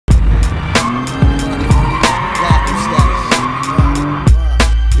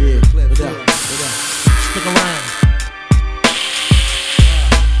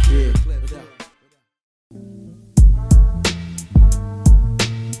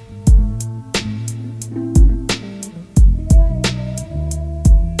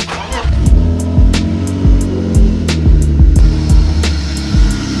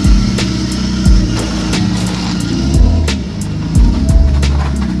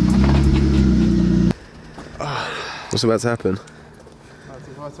What's about to happen? I have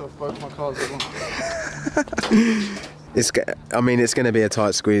to write off both my cars at once. I mean, it's going to be a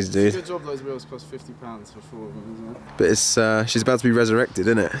tight squeeze, dude. It's a good job those wheels cost £50 for 4 of them, isn't it? But it's she's about to be resurrected,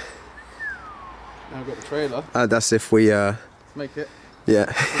 isn't it? Now I've got the trailer. That's if we Make it.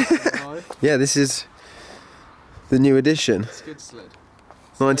 yeah. Yeah, this is the new edition. Skid sled.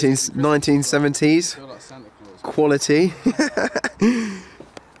 1970s. I feel like Santa Claus. Quality.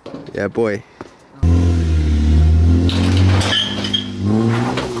 Yeah, boy.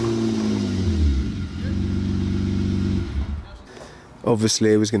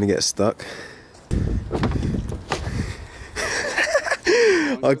 Obviously, it was going to get stuck.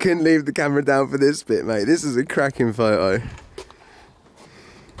 I couldn't leave the camera down for this bit, mate. This is a cracking photo.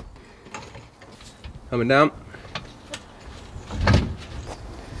 Coming down.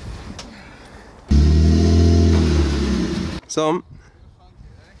 Some.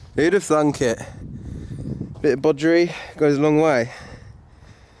 Who'd have thunk it? Bit of bodgery goes a long way.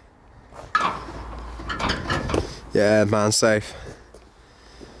 Yeah, man, safe.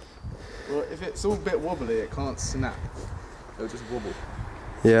 Well, if it's all a bit wobbly, it can't snap. It'll just wobble.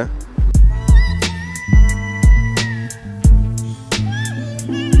 Yeah.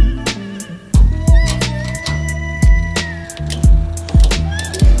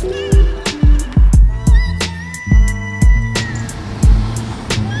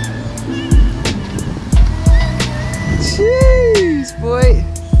 Jeez, boy.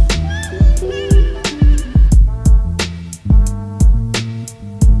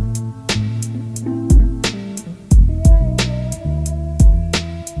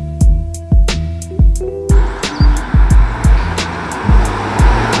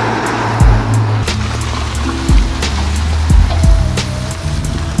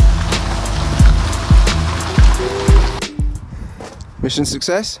 Mission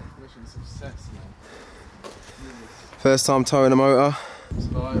success? Mission success, man. First time towing a motor. It's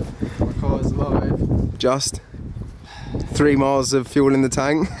alive. My car is alive. Just 3 miles of fuel in the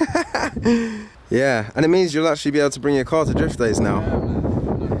tank. Yeah, and it means you'll actually be able to bring your car to drift days now. Yeah,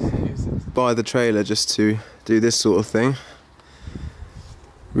 man. No excuses. Buy the trailer just to do this sort of thing.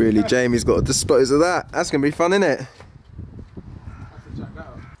 Really, Jamie's got to dispose of that. That's going to be fun, isn't it? I can jack that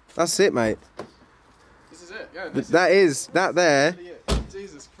up. That's it, mate. This is it. Yeah, That there.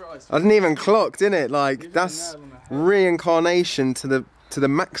 Jesus Christ. I didn't even clock, didn't it? Like, You've that's hit the nail on the head. reincarnation to the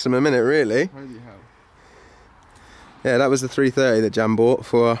maximum, innit, really? Holy hell. Yeah, that was the 330 that Jam bought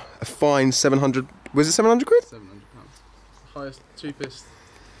for a fine 700. Was it 700 quid? £700. Highest, cheapest,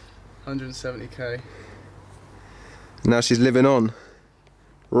 170k. Now she's living on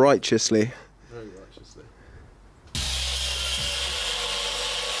righteously. Very righteously.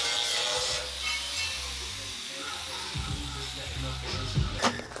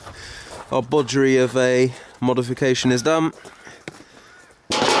 Our bodgery of a modification is done.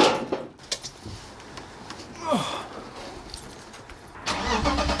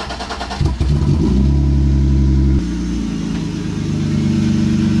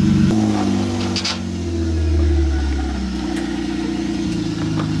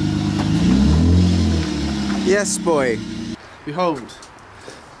 Yes, boy. Behold,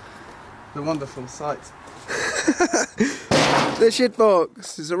 the wonderful sight. The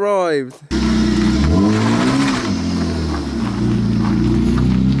shitbox has arrived.